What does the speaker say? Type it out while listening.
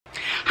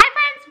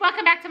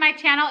my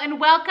channel, and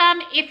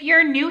welcome if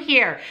you're new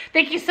here.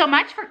 Thank you so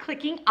much for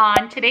clicking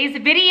on today's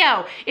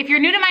video. If you're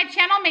new to my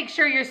channel, make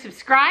sure you're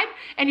subscribed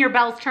and your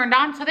bell's turned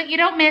on so that you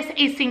don't miss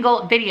a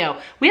single video.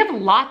 We have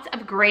lots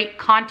of great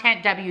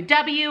content,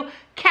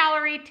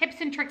 calorie tips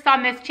and tricks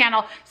on this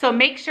channel, so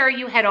make sure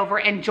you head over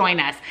and join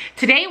us.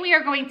 Today we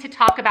are going to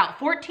talk about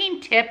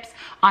 14 tips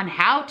on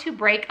how to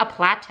break a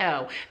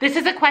plateau. This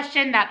is a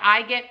question that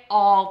I get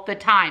all the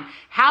time.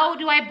 How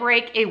do I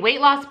break a weight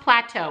loss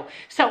plateau?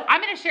 So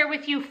I'm going to share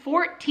with you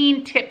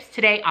 14 tips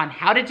today on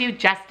how to do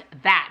just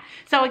that.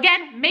 So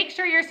again, make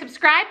sure you're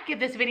subscribed, give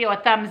this video a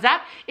thumbs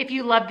up if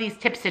you love these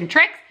tips and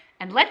tricks,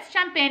 and let's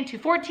jump into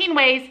 14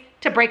 ways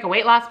to break a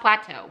weight loss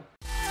plateau.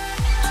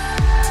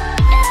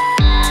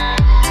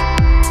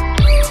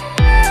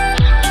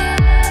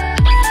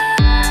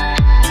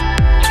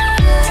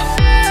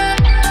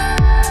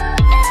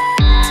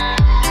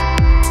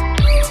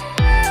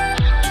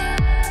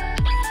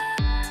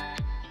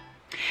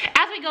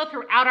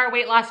 Throughout our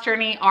weight loss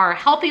journey, our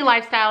healthy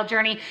lifestyle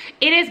journey,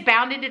 it is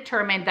bound and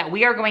determined that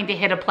we are going to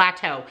hit a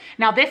plateau.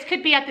 Now, this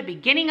could be at the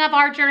beginning of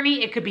our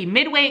journey, it could be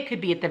midway, it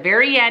could be at the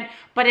very end,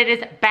 but it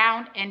is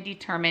bound and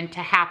determined to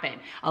happen.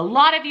 A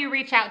lot of you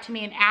reach out to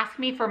me and ask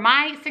me for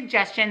my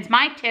suggestions,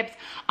 my tips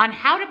on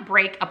how to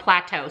break a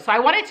plateau. So I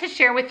wanted to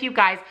share with you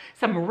guys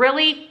some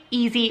really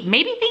easy,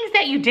 maybe things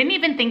that you didn't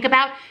even think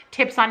about,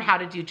 tips on how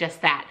to do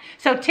just that.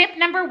 So tip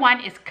number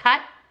one is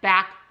cut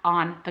back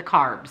on the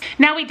carbs.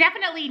 Now, we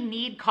definitely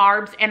need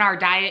carbs in our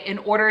diet in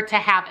order to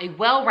have a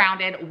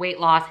well-rounded weight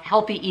loss,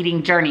 healthy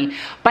eating journey.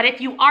 But if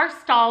you are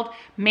stalled,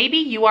 maybe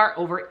you are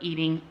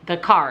overeating the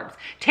carbs.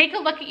 Take a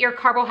look at your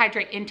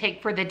carbohydrate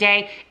intake for the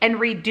day and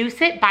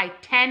reduce it by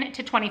 10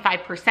 to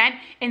 25%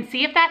 and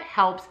see if that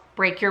helps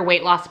break your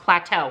weight loss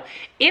plateau.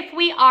 If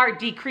we are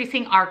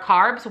decreasing our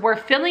carbs, we're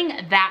filling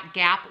that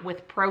gap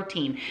with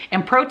protein.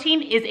 And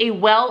protein is a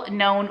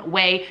well-known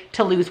way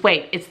to lose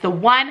weight. It's the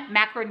one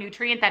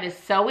macronutrient that is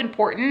so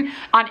important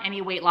on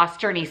any weight loss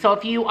journey. So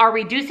if you are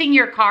reducing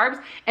your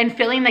carbs and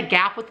filling the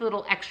gap with a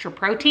little extra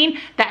protein,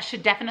 that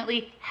should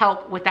definitely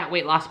help with that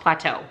weight loss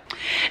plateau.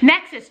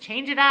 Next is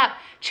change it up.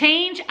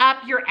 Change up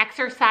your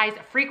exercise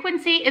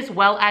frequency as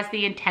well as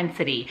the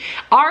intensity.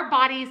 Our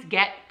bodies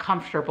get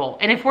comfortable.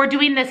 And if we're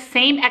doing the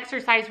same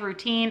exercise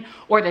routine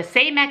or the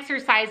same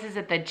exercises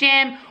at the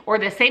gym or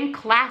the same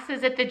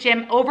classes at the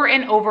gym over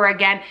and over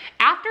again,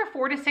 after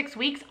 4 to 6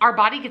 weeks, our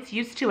body gets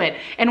used to it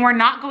and we're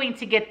not going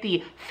to get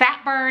the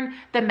fat burn,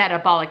 the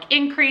metabolic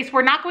increase.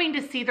 We're not going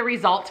to see the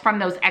results from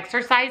those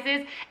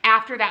exercises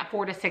after that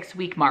 4 to 6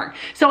 week mark.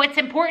 So it's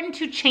important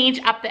to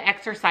change up the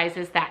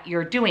exercises that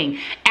you're doing.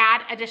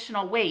 Add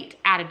additional weight,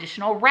 add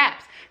additional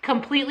reps,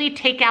 completely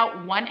take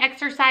out one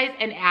exercise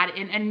and add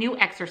in a new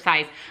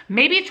exercise.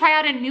 Maybe try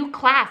out a new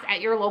class at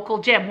your local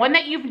gym, one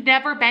that you've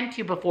never been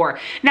to before.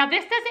 Now,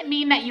 this doesn't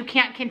mean that you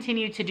can't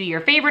continue to do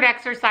your favorite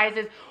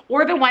exercises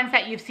or the ones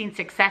that you've seen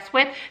success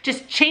with.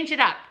 Just change it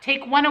up.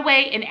 Take one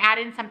away and add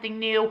in something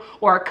new,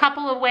 or a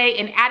couple away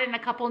and add in a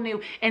couple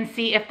new, and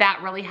see if that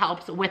really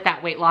helps with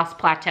that weight loss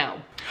plateau.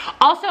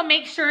 Also,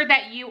 make sure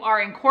that you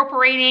are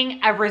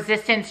incorporating a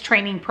resistance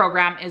training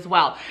program as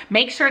well.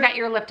 Make sure that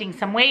you're lifting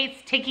some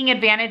weights, taking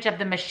advantage of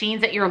the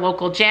machines at your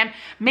local gym.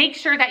 Make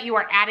sure that you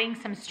are adding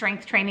some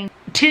strength training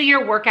to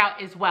your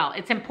workout as well.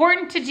 It's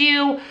important to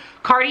do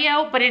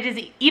cardio, but it is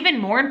even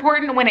more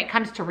important when it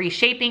comes to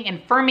reshaping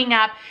and firming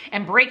up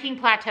and breaking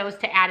plateaus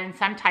to add in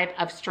some type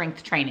of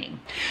strength training.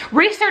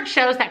 Research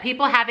shows that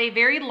people have a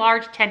very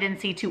large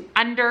tendency to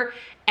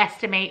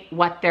underestimate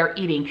what they're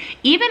eating,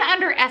 even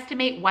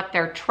underestimate what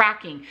they're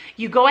tracking.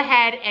 You go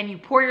ahead and you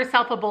pour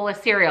yourself a bowl of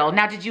cereal.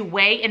 Now, did you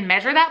weigh and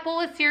measure that bowl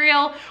of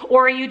cereal,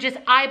 or are you just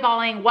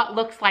eyeballing what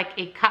looks like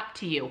a cup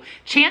to you?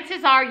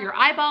 Chances are your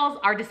eyeballs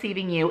are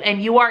deceiving you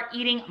and you are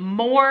eating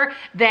more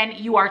than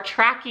you are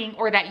tracking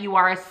or that you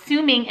are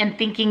assuming and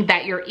thinking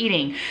that you're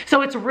eating.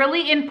 So it's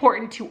really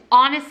important to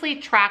honestly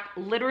track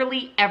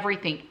literally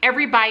everything,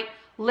 every bite,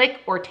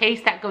 lick, or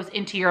taste that goes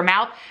into your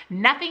mouth.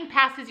 Nothing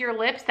passes your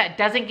lips that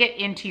doesn't get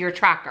into your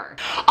tracker.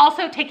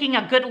 Also, taking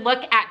a good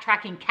look at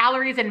tracking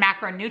calories and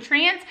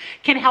macronutrients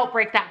can help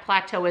break that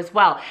plateau as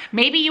well.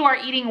 Maybe you are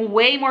eating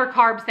way more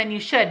carbs than you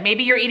should.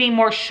 Maybe you're eating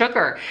more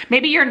sugar.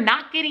 Maybe you're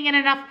not getting in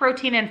enough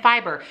protein and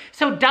fiber.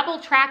 So double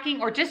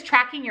tracking or just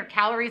tracking your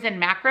calories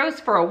and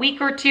macros for a week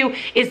or two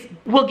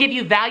will give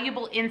you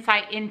valuable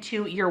insight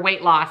into your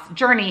weight loss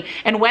journey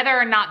and whether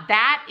or not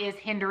that is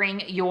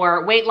hindering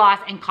your weight loss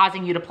and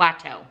causing you to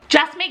plateau.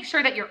 Just make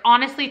sure that you're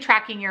honestly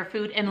tracking your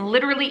food and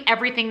literally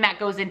everything that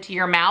goes into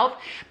your mouth,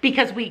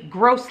 because we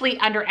grossly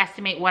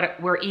underestimate what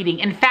we're eating.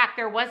 In fact,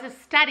 there was a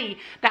study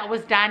that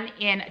was done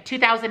in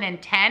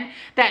 2010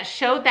 that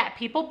showed that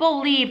people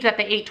believed that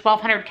they ate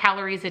 1,200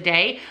 calories a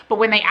day, but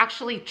when they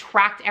actually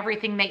tracked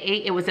everything they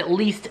ate, it was at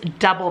least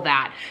double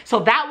that.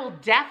 So that will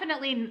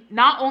definitely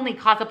not only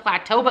cause a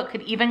plateau, but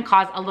could even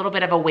cause a little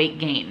bit of a weight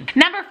gain.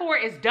 Number 4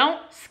 is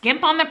don't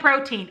skimp on the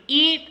protein.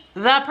 Eat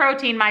the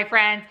protein, my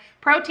friends.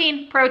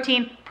 Protein,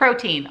 protein,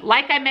 protein.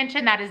 Like I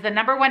mentioned, that is the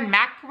 #1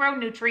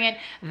 macronutrient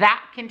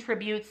that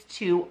contributes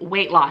to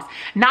weight loss.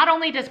 Not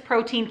only does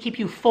protein keep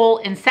you full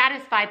and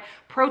satisfied,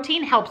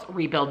 protein helps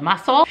rebuild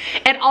muscle.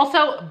 It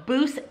also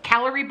boosts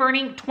calorie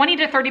burning 20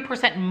 to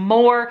 30%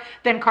 more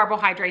than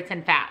carbohydrates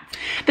and fats.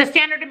 The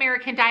standard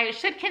American diet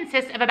should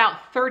consist of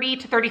about 30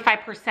 to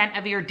 35%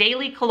 of your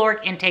daily caloric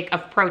intake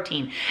of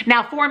protein.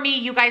 Now for me,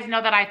 you guys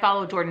know that I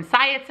follow Jordan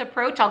Syatt's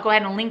approach. I'll go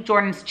ahead and link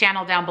Jordan's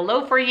channel down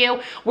below for you,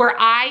 where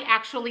I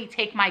actually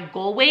take my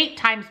goal weight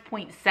times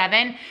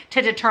 0.7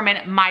 to determine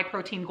my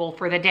protein goal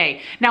for the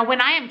day. Now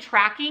when I am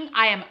tracking,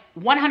 I am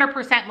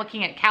 100%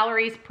 looking at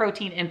calories,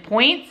 protein, and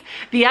points.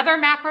 The other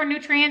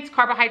macronutrients,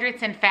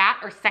 carbohydrates, and fat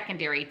are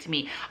secondary to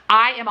me.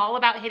 I am all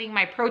about hitting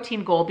my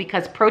protein goal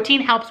because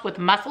protein helps with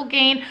muscle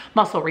gain,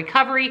 muscle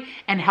recovery,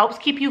 and helps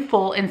keep you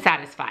full and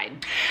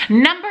satisfied.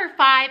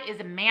 #5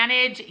 is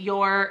manage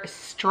your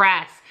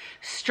stress.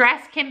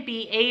 Stress can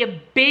be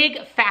a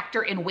big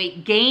factor in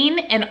weight gain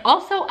and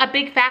also a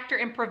big factor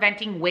in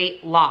preventing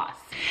weight loss.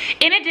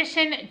 In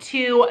addition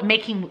to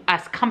making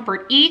us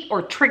comfort eat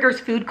or triggers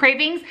food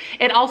cravings,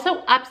 it also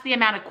ups the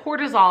amount of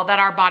cortisol that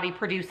our body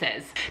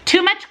produces.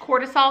 Too much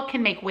cortisol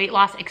can make weight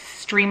loss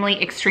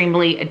extremely,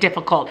 extremely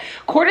difficult.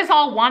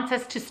 Cortisol wants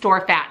us to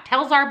store fat,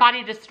 tells our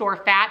body to store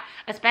fat,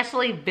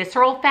 especially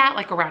visceral fat,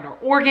 like around our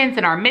organs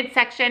and our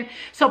midsection.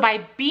 So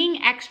by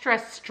being extra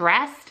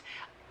stressed,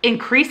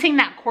 increasing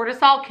that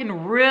cortisol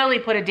can really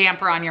put a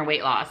damper on your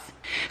weight loss.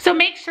 So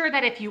make sure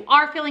that if you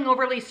are feeling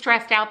overly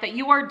stressed out, that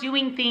you are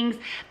doing things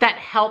that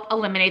help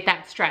eliminate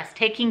that stress,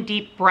 taking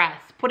deep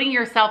breaths, putting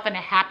yourself in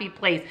a happy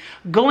place,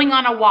 going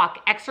on a walk.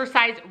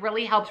 Exercise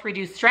really helps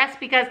reduce stress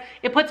because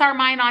it puts our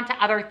mind onto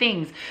other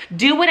things.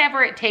 Do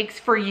whatever it takes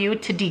for you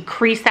to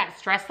decrease that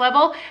stress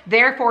level,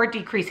 therefore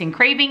decreasing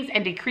cravings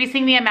and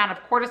decreasing the amount of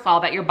cortisol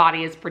that your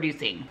body is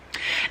producing.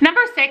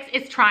 #6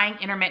 is trying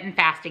intermittent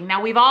fasting. Now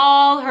we've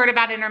all heard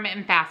about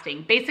intermittent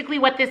fasting. Basically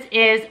what this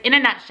is, in a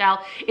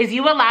nutshell, is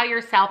you allow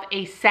yourself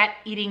a set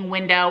eating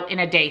window in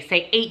a day,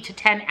 say 8 to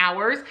 10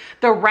 hours.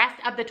 The rest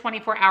of the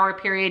 24-hour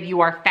period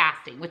you are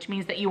fasting, which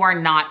means that you are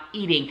not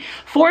eating.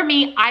 For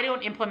me, I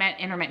don't implement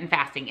intermittent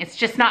fasting. It's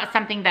just not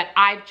something that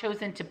I've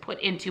chosen to put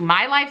into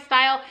my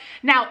lifestyle.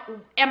 Now,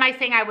 am I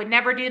saying I would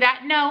never do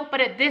that? No,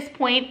 but at this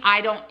point, I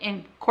don't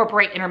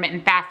incorporate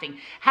intermittent fasting.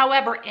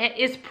 However, it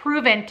is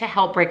proven to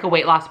help break a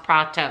weight loss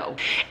plateau.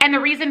 And the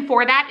reason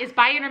for that is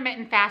by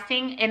intermittent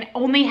fasting and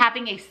only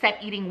having a set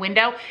eating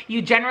window,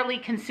 you generally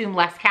consume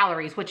less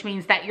calories, which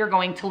means that you're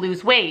going to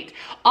lose weight.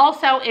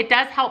 Also, it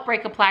does help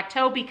break a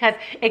plateau because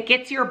it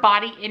gets your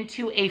body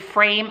into a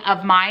frame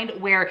of mind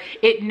where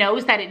it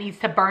knows that it needs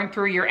to burn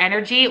through your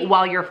energy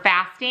while you're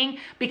fasting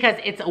because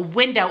its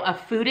window of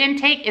food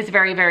intake is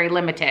very, very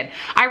limited.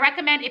 I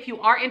recommend if you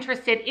are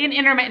interested in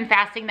intermittent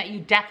fasting that you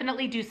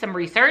definitely do some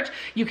research.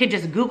 You can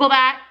just Google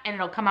that and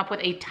it'll come up with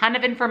a ton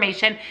of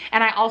information.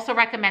 And I also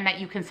recommend that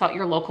you consult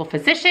your local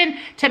physician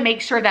to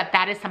make sure that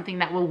that is something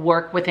that will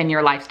work within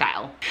your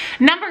lifestyle.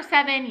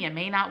 #7, you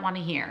may not want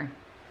to hear,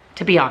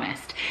 to be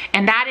honest,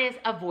 and that is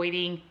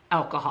avoiding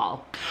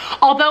alcohol.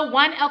 Although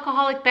one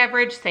alcoholic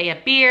beverage, say a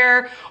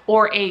beer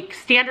or a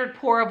standard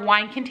pour of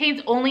wine,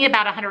 contains only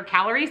about 100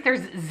 calories,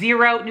 there's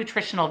zero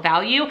nutritional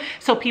value,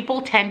 so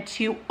people tend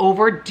to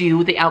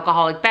overdo the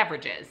alcoholic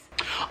beverages.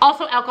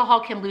 Also, alcohol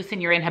can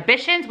loosen your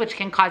inhibitions, which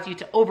can cause you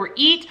to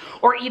overeat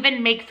or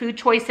even make food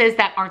choices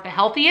that aren't the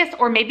healthiest,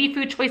 or maybe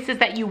food choices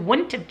that you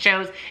wouldn't have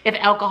chose if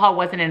alcohol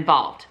wasn't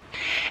involved.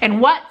 And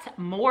what's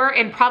more,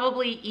 and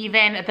probably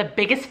even the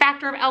biggest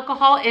factor of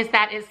alcohol, is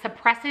that it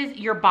suppresses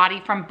your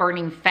body from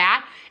burning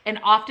fat and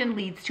often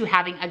leads to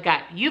having a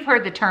gut. You've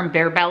heard the term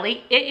bare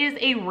belly. It is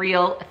a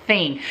real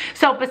thing.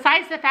 So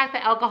besides the fact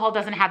that alcohol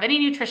doesn't have any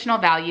nutritional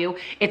value,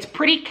 it's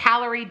pretty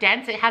calorie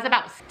dense. It has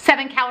about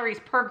 7 calories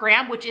per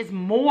gram, which is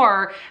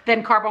more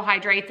than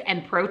carbohydrates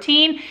and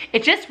protein.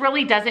 It just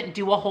really doesn't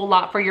do a whole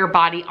lot for your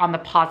body on the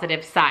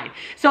positive side.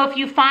 So if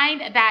you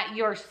find that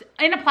you're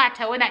in a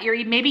plateau and that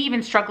you're maybe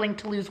even struggling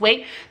to lose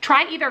weight,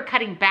 try either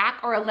cutting back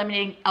or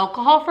eliminating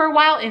alcohol for a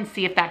while and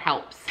see if that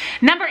helps.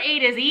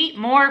 #8 is eat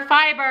more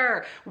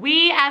fiber.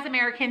 We as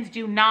Americans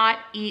do not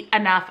eat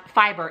enough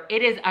fiber.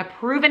 It is a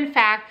proven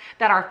fact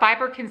that our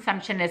fiber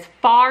consumption is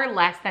far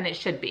less than it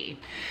should be.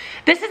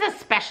 This is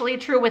especially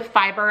true with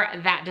fiber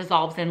that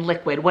dissolves in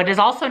liquid, what is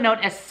also known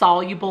as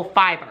soluble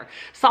fiber.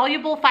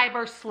 Soluble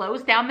fiber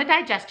slows down the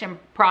digestion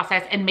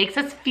process and makes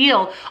us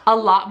feel a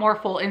lot more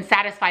full and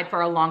satisfied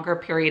for a longer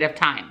period of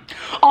time.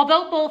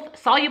 Although both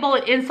soluble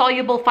and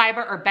insoluble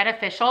fiber are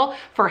beneficial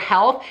for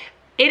health,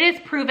 it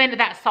is proven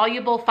that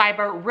soluble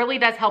fiber really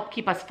does help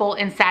keep us full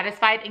and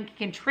satisfied and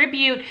can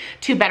contribute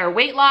to better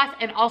weight loss,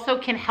 and also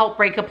can help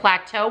break a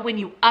plateau when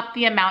you up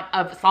the amount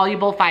of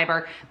soluble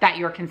fiber that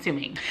you're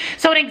consuming.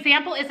 So an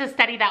example is a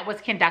study that was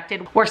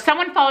conducted where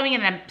someone following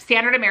a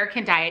standard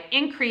American diet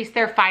increased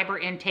their fiber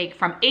intake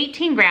from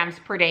 18 grams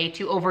per day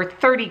to over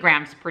 30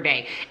 grams per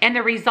day. And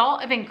the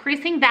result of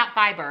increasing that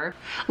fiber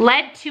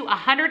led to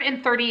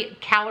 130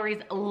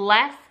 calories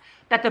less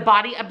that the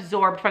body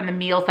absorbed from the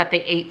meals that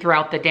they ate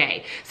throughout the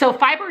day. So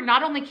fiber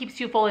not only keeps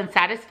you full and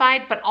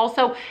satisfied, but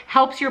also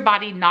helps your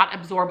body not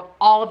absorb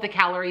all of the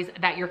calories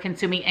that you're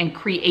consuming and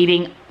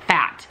creating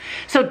fat.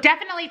 So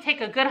definitely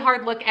take a good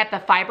hard look at the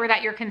fiber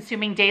that you're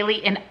consuming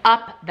daily and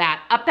up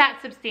that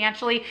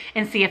substantially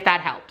and see if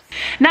that helps.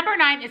 Number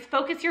 9 is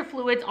focus your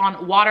fluids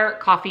on water,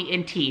 coffee,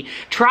 and tea.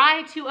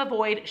 Try to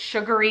avoid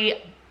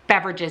sugary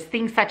beverages,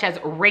 things such as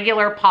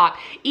regular pop,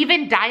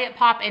 even diet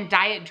pop and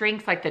diet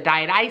drinks like the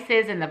diet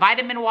ices and the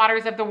vitamin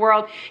waters of the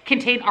world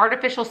contain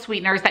artificial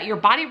sweeteners that your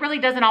body really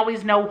doesn't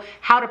always know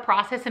how to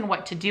process and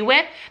what to do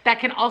with. That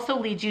can also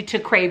lead you to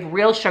crave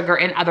real sugar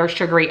and other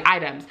sugary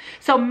items.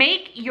 So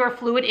make your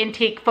fluid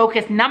intake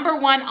focus number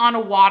 1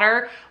 on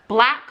water,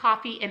 black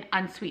coffee, and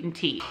unsweetened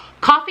tea.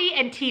 Coffee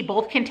and tea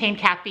both contain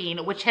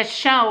caffeine, which has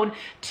shown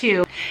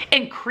to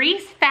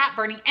increase fat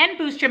burning and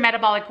boost your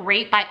metabolic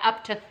rate by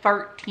up to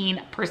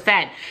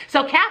 13%.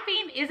 So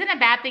caffeine isn't a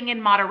bad thing in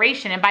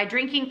moderation, and by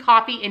drinking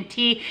coffee and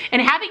tea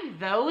and having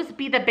those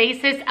be the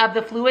basis of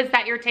the fluids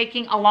that you're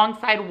taking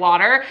alongside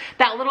water,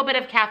 that little bit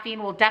of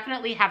caffeine will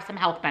definitely have some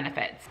health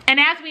benefits. And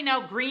as we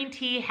know, green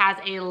tea has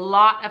a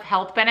lot of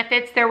health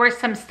benefits. There were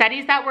some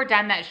studies that were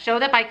done that show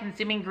that by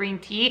consuming green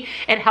tea,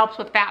 it helps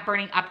with fat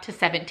burning up to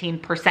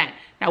 17%.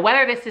 Now,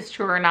 whether this is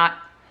true or not,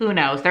 who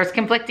knows? There's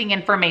conflicting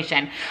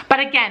information. But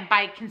again,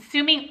 by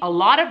consuming a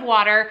lot of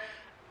water,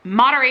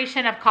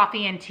 moderation of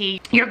coffee and tea,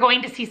 you're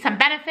going to see some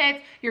benefits.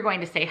 You're going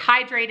to stay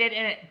hydrated,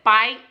 and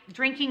by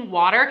drinking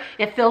water,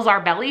 it fills our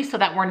belly so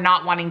that we're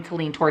not wanting to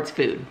lean towards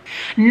food.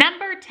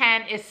 Number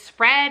 10 is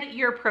spread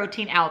your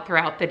protein out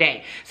throughout the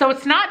day. So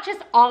it's not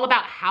just all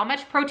about how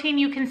much protein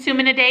you consume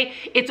in a day,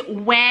 it's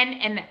when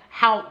and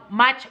how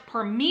much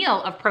per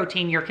meal of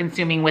protein you're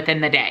consuming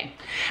within the day.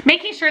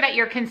 Making sure that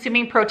you're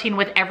consuming protein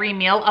with every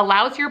meal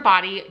allows your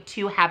body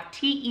to have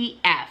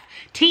TEF.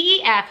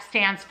 TEF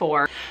stands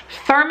for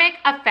thermic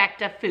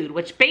effect of food,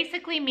 which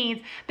basically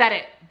means that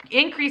it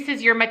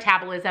increases your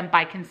metabolism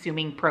by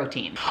consuming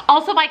protein.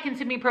 Also, by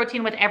consuming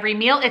protein with every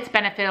meal, it's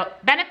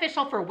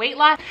beneficial for weight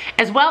loss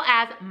as well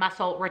as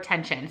muscle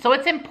retention. So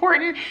it's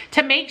important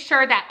to make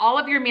sure that all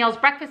of your meals,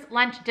 breakfast,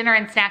 lunch, dinner,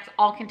 and snacks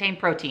all contain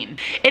protein.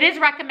 It is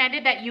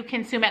recommended that you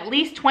consume at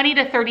least 20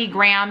 to 30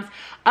 grams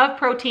of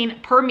protein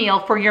per meal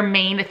for your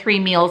main 3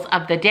 meals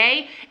of the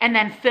day, and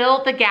then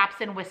fill the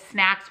gaps in with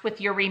snacks with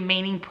your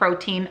remaining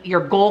protein, your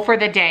goal for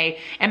the day,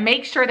 and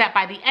make sure that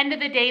by the end of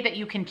the day that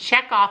you can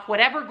check off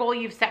whatever goal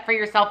you've set for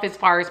yourself as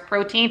far as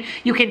protein.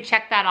 You can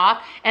check that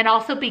off, and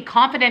also be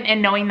confident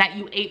in knowing that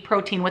you ate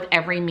protein with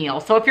every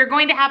meal. So if you're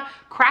going to have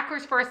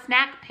crackers for a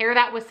snack, pair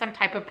that with some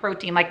type of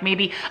protein, like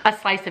maybe a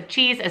slice of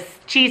cheese, a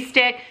cheese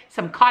stick,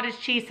 some cottage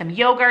cheese, some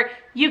yogurt.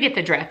 You get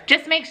the drift.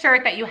 Just make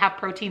sure that you have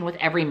protein with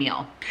every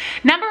meal.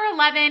 Number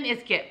 11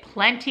 is get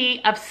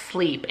plenty of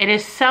sleep. It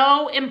is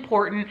so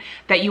important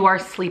that you are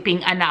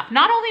sleeping enough,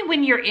 not only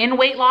when you're in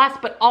weight loss,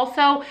 but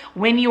also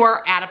when you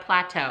are at a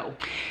plateau.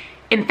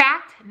 In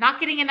fact, not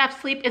getting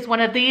enough sleep is one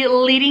of the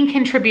leading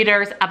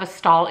contributors of a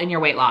stall in your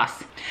weight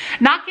loss.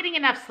 Not getting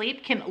enough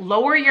sleep can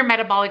lower your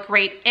metabolic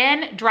rate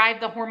and drive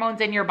the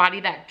hormones in your body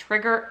that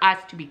trigger us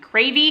to be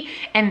cravey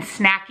and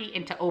snacky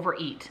and to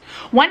overeat.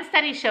 One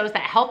study shows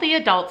that healthy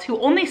adults who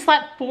only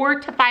slept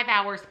 4 to 5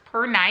 hours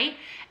per night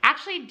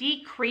actually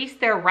decrease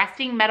their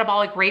resting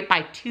metabolic rate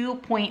by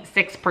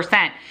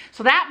 2.6%.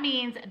 So that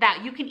means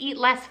that you can eat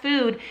less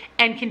food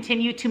and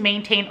continue to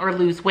maintain or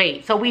lose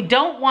weight. So we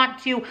don't want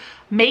to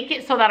make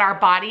it so that our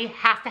body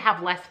has to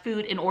have less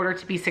food in order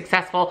to be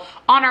successful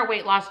on our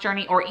weight loss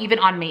journey or even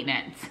on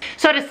maintenance.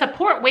 So to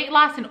support weight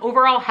loss and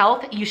overall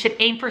health, you should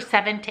aim for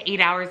 7 to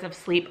 8 hours of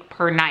sleep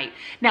per night.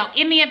 Now,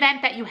 in the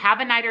event that you have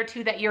a night or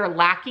two that you're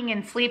lacking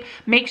in sleep,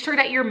 make sure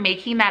that you're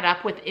making that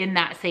up within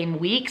that same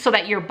week so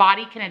that your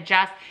body can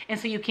adjust and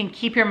so you can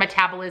keep your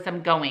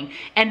metabolism going.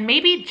 And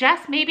maybe,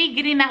 just maybe,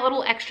 getting that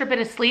little extra bit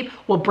of sleep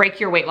will break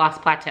your weight loss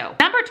plateau.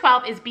 Number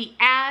 12 is be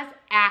as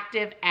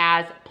active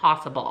as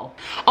possible.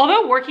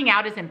 Although working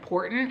out is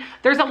important,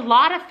 there's a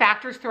lot of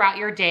factors throughout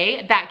your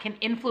day that can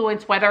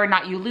influence whether or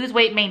not you lose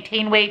weight,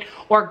 maintain weight,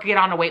 or get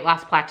on a weight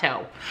loss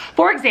plateau.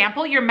 For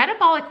example, your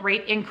metabolic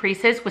rate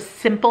increases with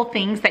simple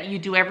things that you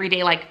do every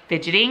day, like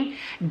fidgeting,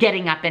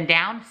 getting up and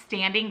down,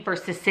 standing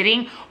versus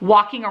sitting,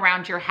 walking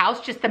around your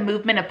house, just the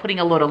movement of putting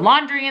a load of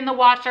laundry in the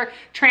washer,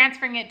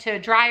 transferring it to a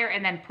dryer,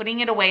 and then putting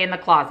it away in the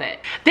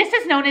closet. This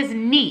is known as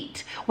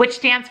NEAT, which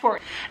stands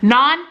for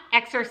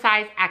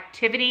non-exercise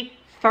activity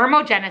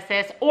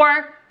thermogenesis,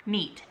 or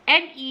NEAT,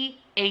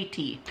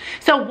 N-E-A-T.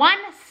 So one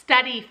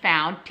study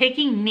found,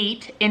 taking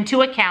NEAT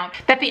into account,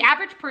 that the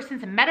average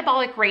person's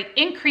metabolic rate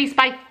increased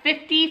by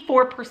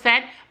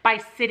 54% by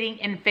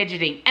sitting and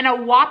fidgeting, and a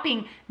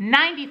whopping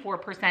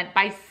 94%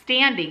 by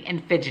standing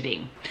and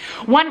fidgeting.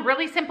 One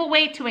really simple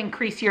way to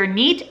increase your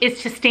NEAT is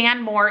to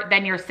stand more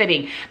than you're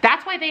sitting.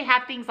 That's why they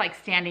have things like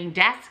standing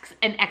desks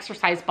and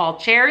exercise ball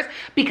chairs,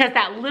 because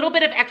that little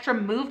bit of extra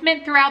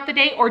movement throughout the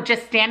day, or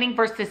just standing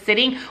versus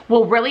sitting,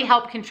 will really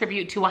help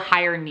contribute to a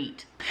higher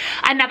NEAT.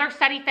 Another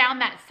study found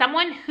that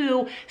someone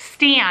who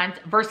stands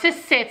versus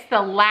sits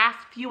the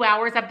last few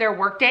hours of their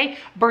workday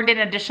burned an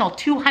additional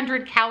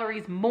 200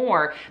 calories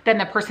more than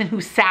the person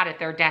who sat at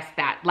their desk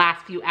that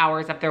last few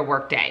hours of their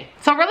workday.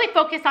 So really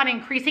focus on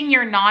increasing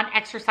your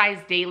non-exercise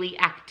daily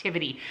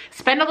activity.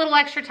 Spend a little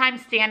extra time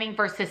standing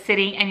versus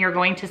sitting and you're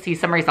going to see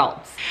some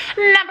results.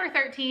 Number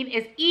 13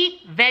 is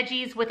eat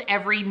veggies with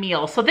every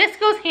meal. So this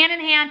goes hand in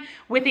hand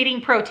with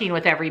eating protein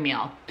with every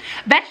meal.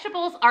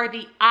 Vegetables are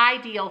the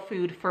ideal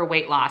food for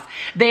weight loss.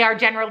 They are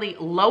generally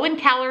low in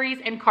calories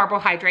and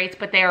carbohydrates,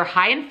 but they are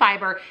high in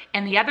fiber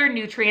and the other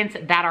nutrients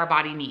that our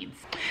body needs.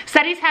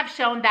 Studies have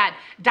shown that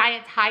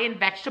diets high in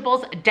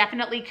vegetables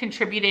definitely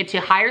contributed to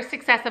higher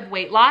success of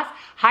weight loss,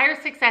 higher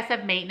success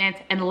of maintenance,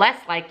 and less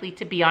likely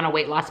to be on a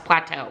weight loss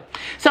plateau.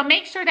 So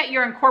make sure that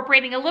you're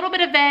incorporating a little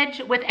bit of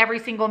veg with every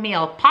single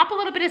meal. Pop a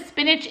little bit of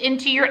spinach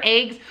into your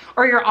eggs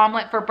or your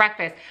omelet for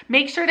breakfast.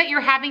 Make sure that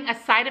you're having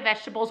a side of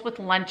vegetables with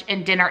lunch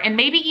and dinner, and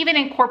maybe even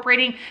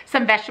incorporating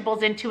some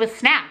vegetables into a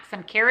snack,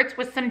 some carrots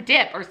with some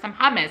dip or some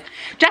hummus.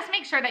 Just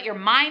make sure that you're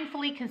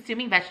mindfully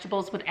consuming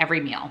vegetables with every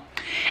meal.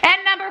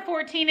 And number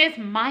 14 is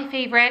my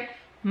favorite,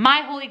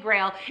 my holy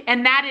grail,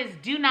 and that is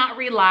do not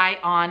rely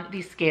on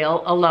the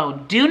scale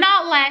alone. Do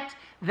not let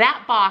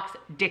that box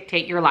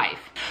dictate your life.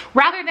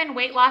 Rather than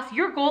weight loss,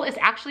 your goal is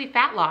actually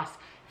fat loss.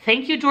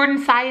 Thank you,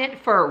 Jordan Syatt,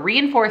 for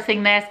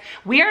reinforcing this.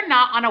 We are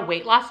not on a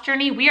weight loss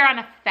journey. We are on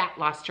a fat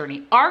loss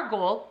journey. Our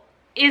goal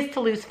is to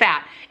lose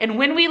fat. And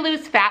when we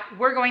lose fat,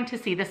 we're going to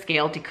see the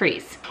scale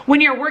decrease.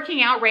 When you're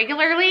working out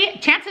regularly,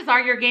 chances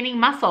are you're gaining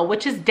muscle,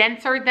 which is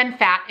denser than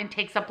fat and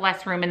takes up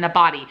less room in the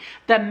body.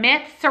 The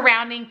myth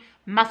surrounding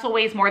muscle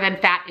weighs more than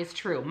fat is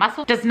true.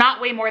 Muscle does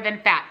not weigh more than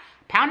fat.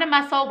 A pound of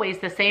muscle weighs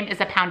the same as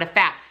a pound of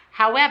fat.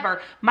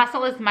 However,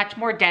 muscle is much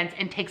more dense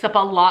and takes up a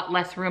lot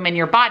less room in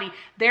your body.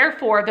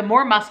 Therefore, the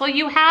more muscle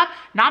you have,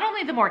 not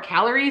only the more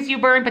calories you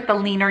burn, but the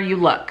leaner you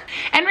look.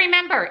 And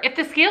remember, if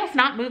the scale's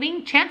not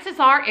moving, chances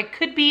are it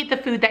could be the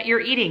food that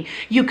you're eating.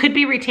 You could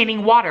be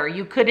retaining water.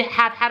 You could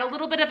have had a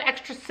little bit of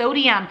extra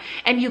sodium,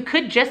 and you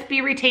could just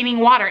be retaining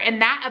water.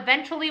 And that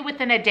eventually,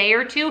 within a day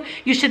or two,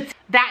 you should see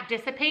that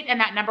dissipate and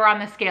that number on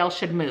the scale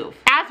should move.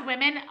 As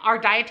women, our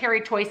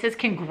dietary choices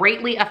can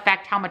greatly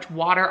affect how much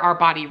water our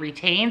body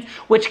retains,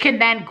 which can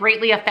then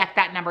greatly affect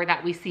that number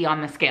that we see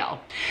on the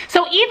scale.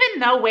 So even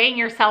though weighing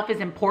yourself is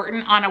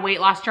important on a weight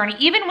loss journey,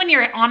 even when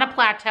you're on a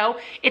plateau,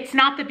 it's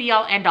not the be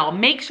all end all.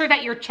 Make sure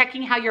that you're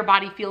checking how your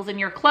body feels in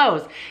your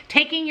clothes,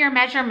 taking your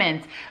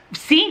measurements,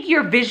 seeing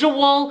your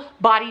visual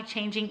body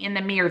changing in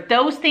the mirror.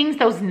 Those things,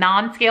 those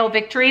non-scale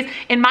victories,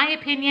 in my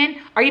opinion,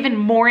 are even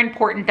more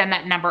important than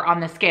that number on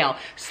the scale.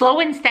 Slow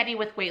and steady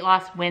with weight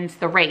loss wins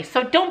the race.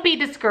 So don't be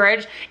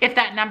discouraged if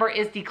that number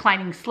is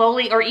declining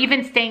slowly or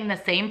even staying the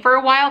same for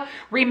a while.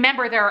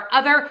 Remember, there are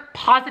other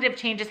positive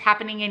changes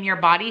happening in your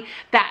body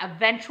that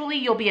eventually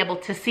you'll be able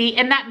to see,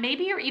 and that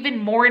maybe are even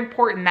more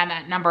important than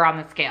that number on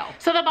the scale.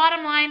 So the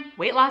bottom line,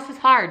 weight loss is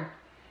hard.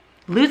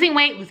 Losing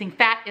weight, losing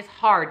fat is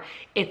hard.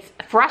 It's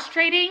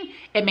frustrating.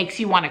 It makes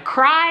you want to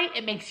cry.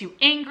 It makes you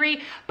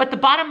angry. But the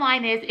bottom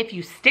line is, if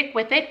you stick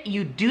with it,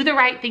 you do the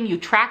right thing, you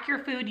track your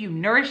food, you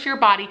nourish your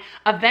body,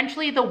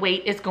 eventually the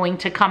weight is going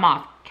to come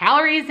off.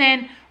 Calories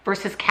in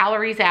versus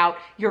calories out,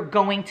 you're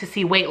going to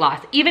see weight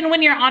loss. Even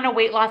when you're on a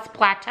weight loss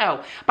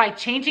plateau, by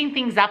changing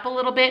things up a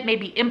little bit,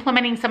 maybe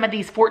implementing some of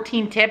these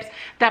 14 tips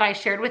that I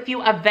shared with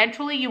you,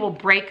 eventually you will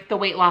break the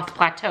weight loss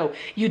plateau.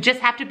 You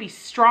just have to be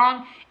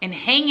strong and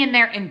hang in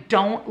there and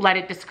don't let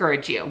it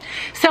discourage you.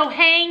 So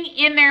hang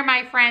in there,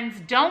 my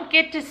friends. Don't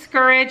get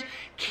discouraged.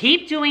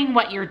 Keep doing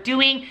what you're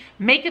doing.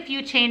 Make a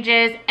few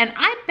changes, and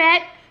I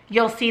bet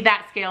you'll see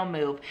that scale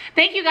move.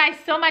 Thank you guys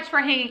so much for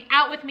hanging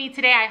out with me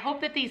today. I hope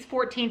that these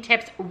 14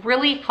 tips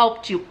really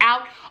helped you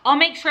out. I'll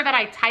make sure that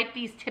I type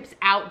these tips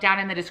out down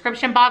in the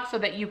description box so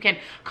that you can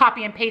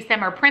copy and paste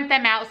them or print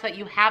them out so that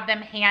you have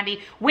them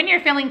handy when you're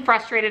feeling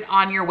frustrated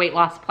on your weight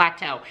loss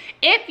plateau.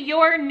 If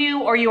you're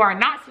new or you are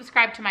not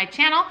subscribed to my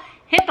channel,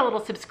 hit the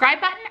little subscribe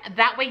button.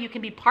 That way you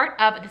can be part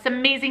of this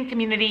amazing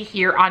community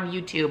here on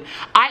YouTube.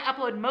 I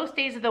upload most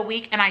days of the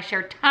week and I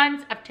share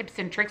tons of tips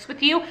and tricks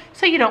with you,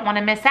 so you don't want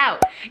to miss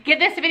out. Give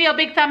this video a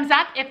big thumbs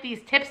up if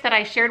these tips that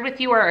I shared with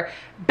you are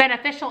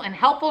beneficial and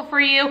helpful for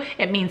you.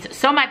 It means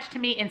so much to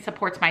me and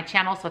supports my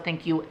channel, so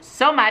thank you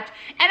so much.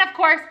 And of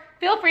course,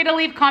 feel free to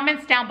leave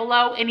comments down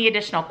below, any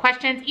additional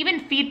questions, even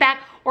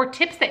feedback or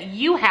tips that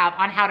you have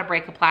on how to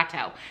break a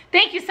plateau.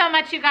 Thank you so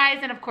much, you guys,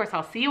 and of course,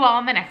 I'll see you all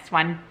in the next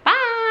one. Bye!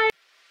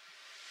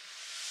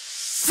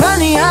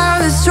 Funny how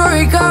the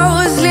story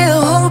goes,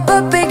 little hope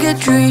but bigger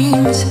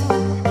dreams.